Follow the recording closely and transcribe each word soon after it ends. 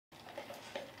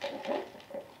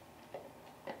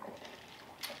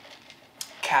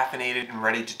caffeinated and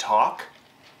ready to talk.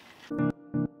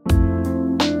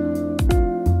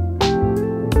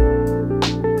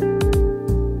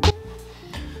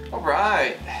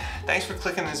 Alright, thanks for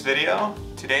clicking this video.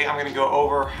 Today I'm going to go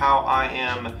over how I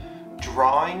am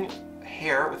drawing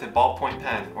hair with a ballpoint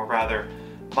pen, or rather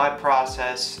my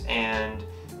process and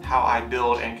how I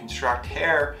build and construct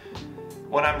hair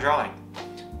when I'm drawing.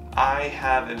 I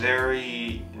have a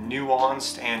very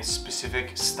nuanced and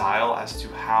specific style as to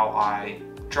how I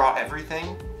draw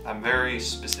everything. I'm very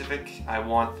specific. I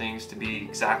want things to be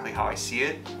exactly how I see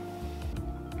it.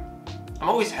 I'm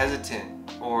always hesitant,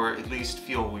 or at least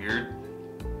feel weird,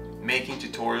 making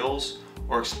tutorials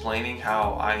or explaining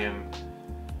how I am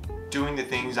doing the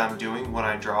things I'm doing when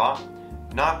I draw.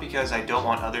 Not because I don't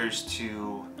want others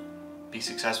to be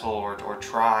successful or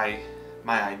try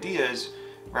my ideas,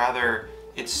 rather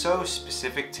it's so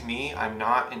specific to me, I'm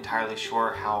not entirely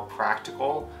sure how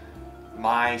practical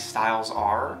my styles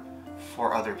are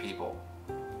for other people.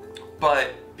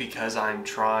 But because I'm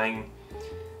trying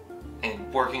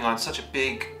and working on such a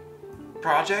big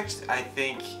project, I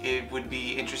think it would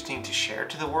be interesting to share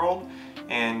to the world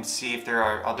and see if there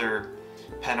are other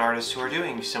pen artists who are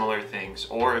doing similar things,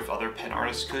 or if other pen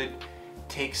artists could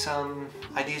take some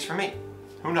ideas from me.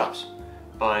 Who knows?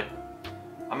 But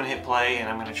I'm gonna hit play and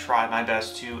I'm gonna try my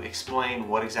best to explain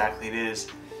what exactly it is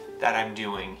that I'm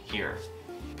doing here.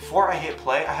 Before I hit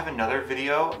play, I have another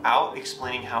video out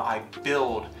explaining how I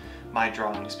build my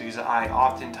drawings, because I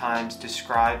oftentimes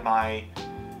describe my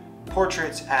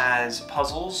portraits as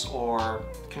puzzles or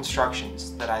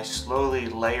constructions that I slowly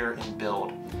layer and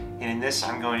build. And in this,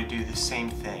 I'm going to do the same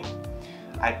thing.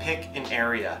 I pick an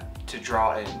area to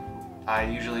draw in. I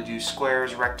usually do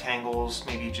squares, rectangles,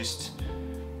 maybe just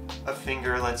a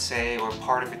finger, let's say, or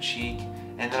part of a cheek,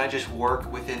 and then I just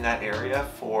work within that area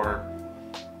for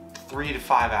 3 to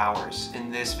 5 hours.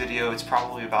 In this video, it's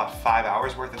probably about 5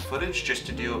 hours worth of footage just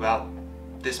to do about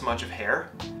this much of hair.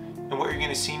 And what you're going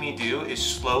to see me do is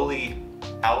slowly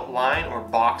outline or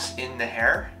box in the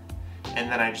hair,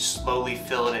 and then I just slowly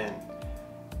fill it in,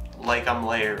 like I'm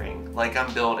layering, like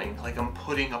I'm building, like I'm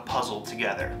putting a puzzle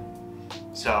together.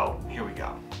 So here we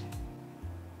go.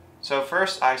 So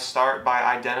first I start by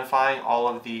identifying all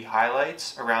of the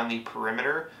highlights around the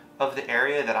perimeter of the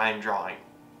area that I'm drawing.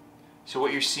 So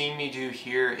what you're seeing me do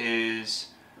here is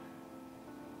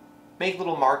make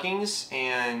little markings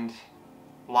and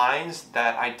lines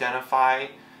that identify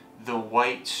the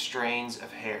white strands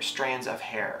of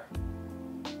hair.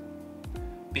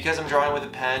 Because I'm drawing with a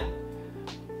pen,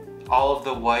 all of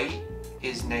the white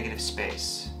is negative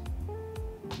space,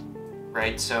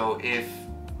 right? So if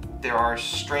there are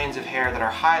strands of hair that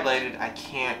are highlighted, I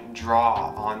can't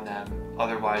draw on them,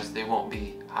 otherwise they won't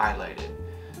be highlighted.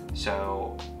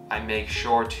 So I make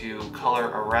sure to color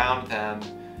around them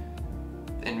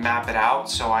and map it out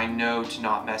so I know to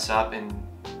not mess up and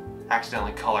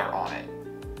accidentally color on it.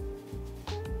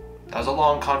 That was a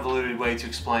long, convoluted way to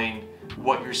explain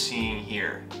what you're seeing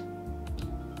here.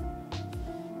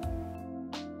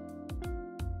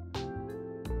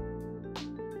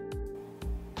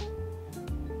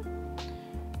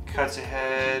 Cuts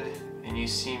ahead, and you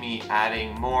see me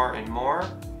adding more and more.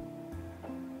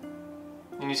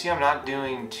 And you see I'm not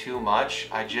doing too much.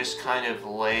 I just kind of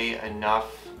lay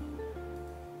enough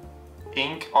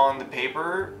ink on the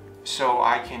paper so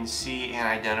I can see and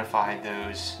identify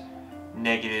those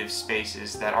negative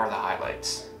spaces that are the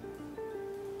highlights.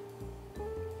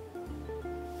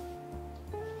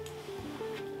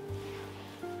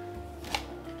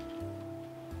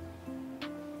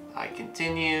 I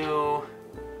continue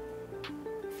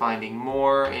finding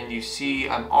more, and you see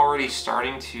I'm already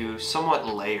starting to somewhat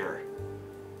layer.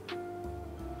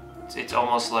 It's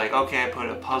almost like, okay, I put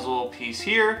a puzzle piece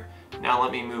here, now let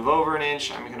me move over an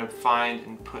inch, I'm gonna find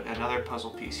and put another puzzle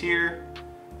piece here.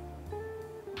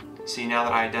 See, now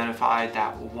that I identified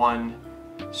that one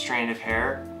strand of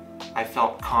hair, I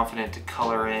felt confident to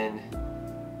color in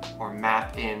or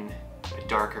map in a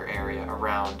darker area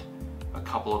around a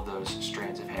couple of those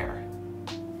strands of hair.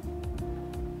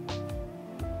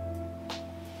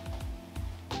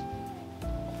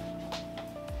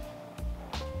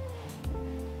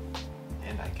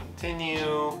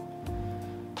 Continue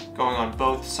going on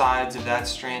both sides of that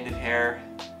strand of hair,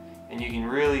 and you can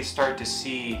really start to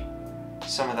see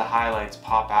some of the highlights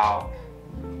pop out.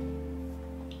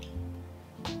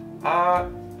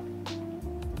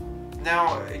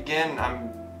 Now again,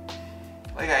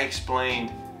 like I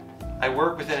explained, I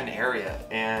work within an area,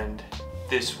 and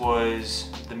this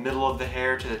was the middle of the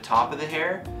hair to the top of the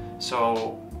hair.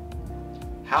 So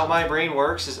how my brain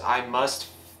works is I must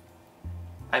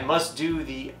do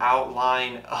the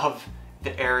outline of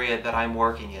the area that I'm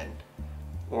working in,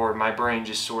 or my brain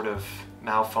just sort of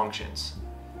malfunctions.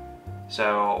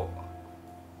 So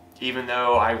even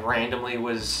though I randomly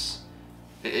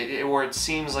or it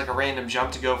seems like a random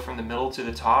jump to go from the middle to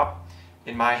the top,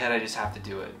 in my head I just have to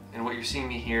do it. And what you're seeing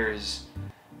me here is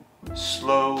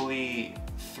slowly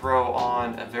throw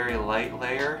on a very light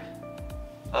layer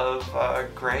of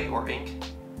gray or ink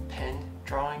pen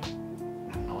drawing.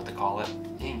 I don't know what to call it,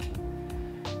 ink.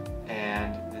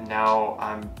 And now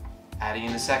I'm adding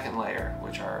in the second layer,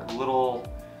 which are little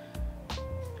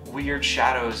weird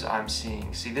shadows I'm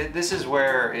seeing. See, this is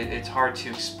where it's hard to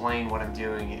explain what I'm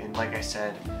doing, and like I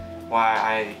said, why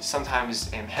I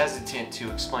sometimes am hesitant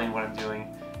to explain what I'm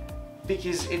doing,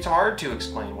 because it's hard to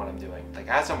explain what I'm doing. Like,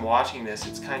 as I'm watching this,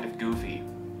 it's kind of goofy,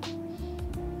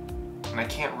 and I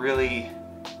can't really,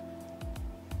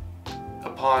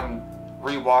 upon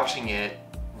rewatching it,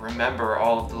 remember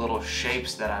all of the little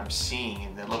shapes that I'm seeing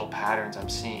and the little patterns I'm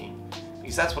seeing,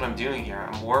 because that's what I'm doing here.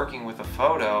 I'm working with a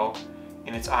photo,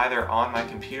 and it's either on my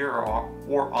computer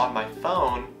or on my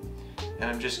phone, and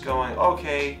I'm just going,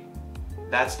 okay,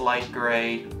 that's light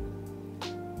gray,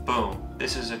 boom.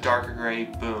 This is a darker gray,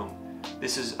 boom.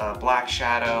 This is a black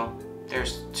shadow,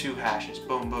 there's two hashes,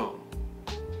 boom, boom.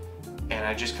 And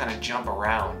I just kind of jump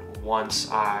around once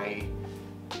I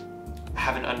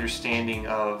have an understanding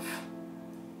of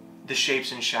the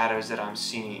shapes and shadows that I'm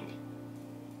seeing.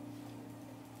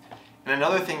 And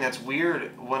another thing that's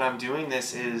weird when I'm doing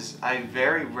this is I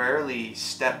very rarely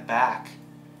step back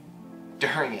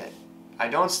during it. I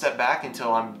don't step back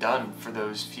until I'm done for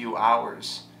those few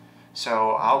hours.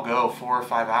 So I'll go 4 or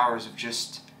 5 hours of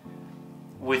just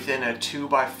within a 2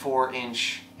 by 4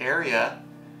 inch area,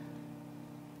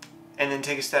 and then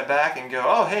take a step back and go,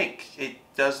 oh hey, it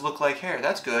does look like hair,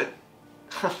 that's good.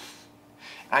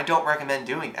 I don't recommend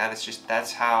doing that, it's just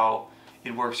that's how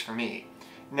it works for me.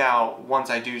 Now, once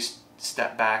I do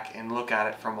step back and look at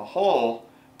it from a whole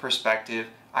perspective,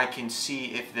 I can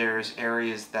see if there's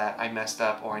areas that I messed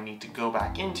up or I need to go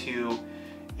back into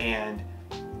and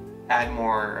add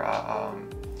more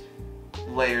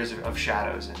layers of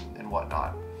shadows and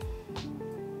whatnot.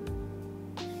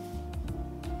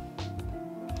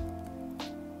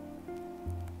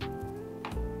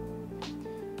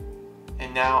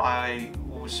 And now I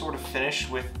was sort of finished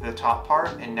with the top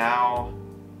part, and now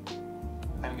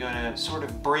I'm going to sort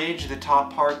of bridge the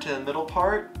top part to the middle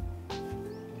part.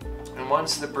 And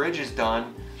once the bridge is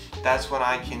done, that's when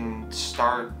I can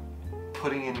start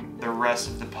putting in the rest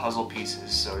of the puzzle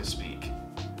pieces, so to speak.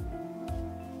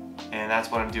 And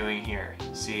that's what I'm doing here.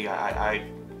 See, I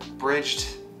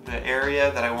bridged the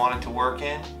area that I wanted to work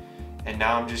in, and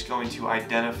now I'm just going to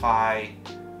identify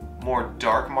more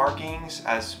dark markings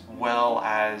as well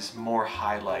as more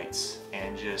highlights,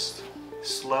 and just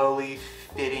slowly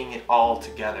fitting it all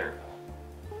together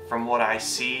from what I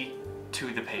see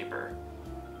to the paper.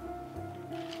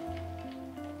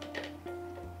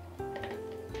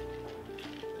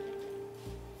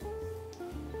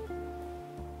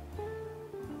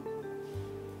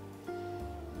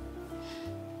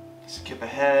 Skip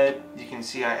ahead, you can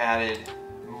see I added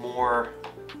more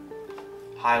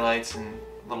highlights and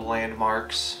little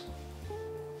landmarks,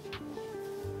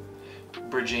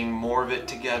 bridging more of it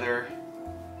together.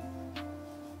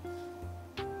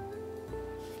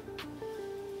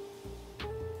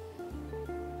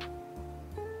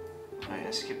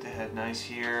 I skipped ahead, nice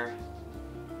here.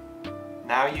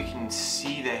 Now you can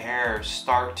see the hair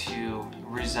start to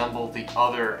resemble the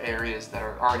other areas that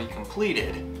are already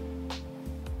completed.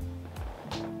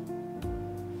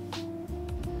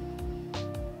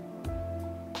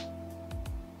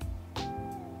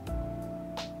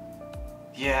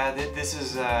 Yeah, this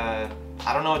is, I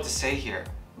don't know what to say here.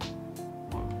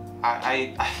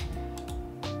 I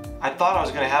thought I was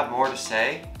going to have more to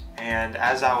say, and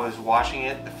as I was watching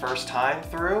it the first time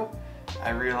through,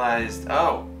 I realized,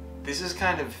 oh, this is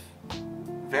kind of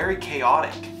very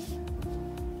chaotic.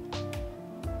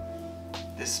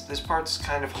 This part's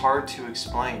kind of hard to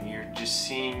explain. You're just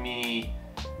seeing me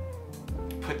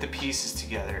put the pieces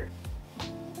together.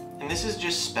 And this is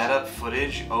just sped up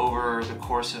footage over the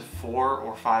course of 4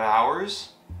 or 5 hours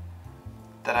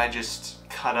that I just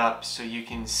cut up so you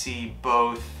can see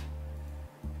both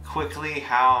quickly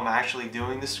how I'm actually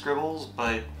doing the scribbles,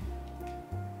 but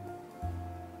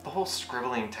the whole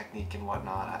scribbling technique and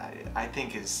whatnot, I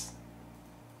think is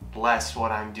less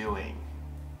what I'm doing.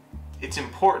 It's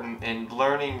important in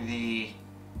learning the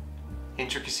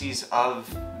intricacies of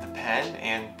the pen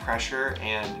and pressure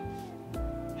and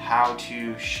how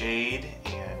to shade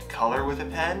and color with a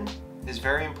pen is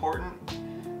very important,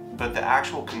 but the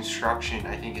actual construction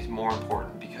I think is more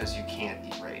important because you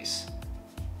can't erase.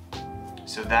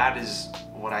 So that is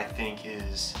what I think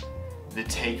is the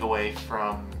takeaway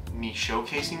from me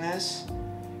showcasing this.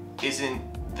 Isn't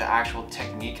the actual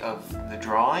technique of the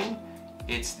drawing,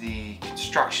 it's the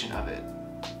construction of it.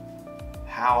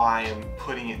 How I am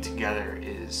putting it together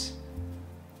is,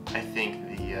 I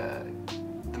think,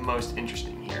 the most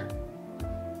interesting here.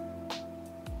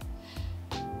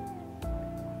 And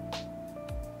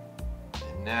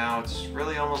now it's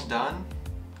really almost done,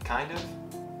 kind of.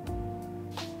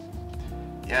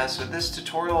 Yeah, so this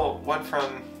tutorial went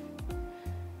from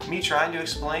me trying to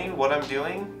explain what I'm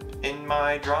doing in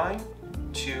my drawing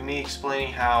to me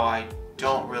explaining how I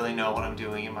don't really know what I'm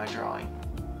doing in my drawing.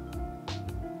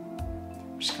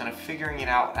 I'm just kind of figuring it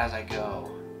out as I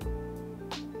go,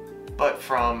 but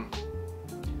from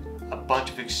a bunch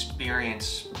of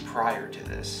experience prior to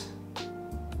this.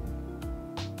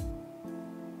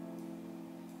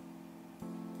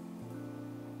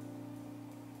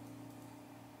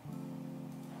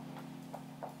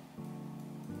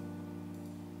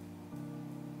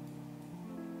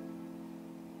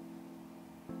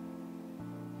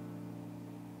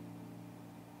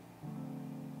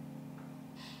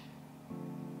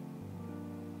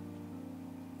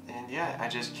 And yeah, I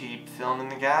just keep filling in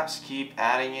the gaps, keep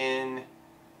adding in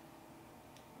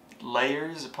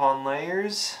layers upon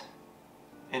layers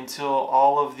until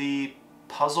all of the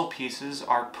puzzle pieces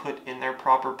are put in their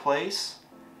proper place,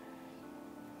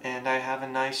 and I have a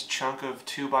nice chunk of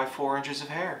 2 by 4 inches of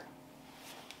hair.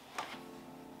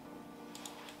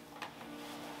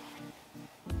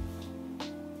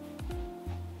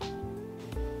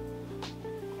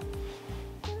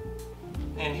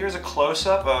 And here's a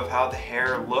close-up of how the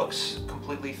hair looks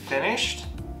completely finished.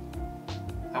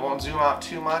 I won't zoom out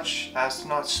too much as to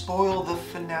not spoil the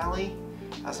finale,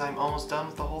 as I'm almost done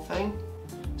with the whole thing.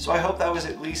 So I hope that was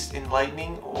at least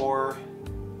enlightening or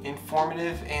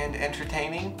informative and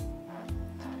entertaining.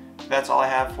 That's all I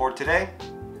have for today.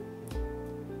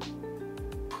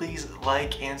 Please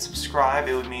like and subscribe,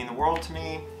 it would mean the world to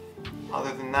me.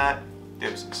 Other than that,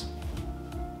 deuces.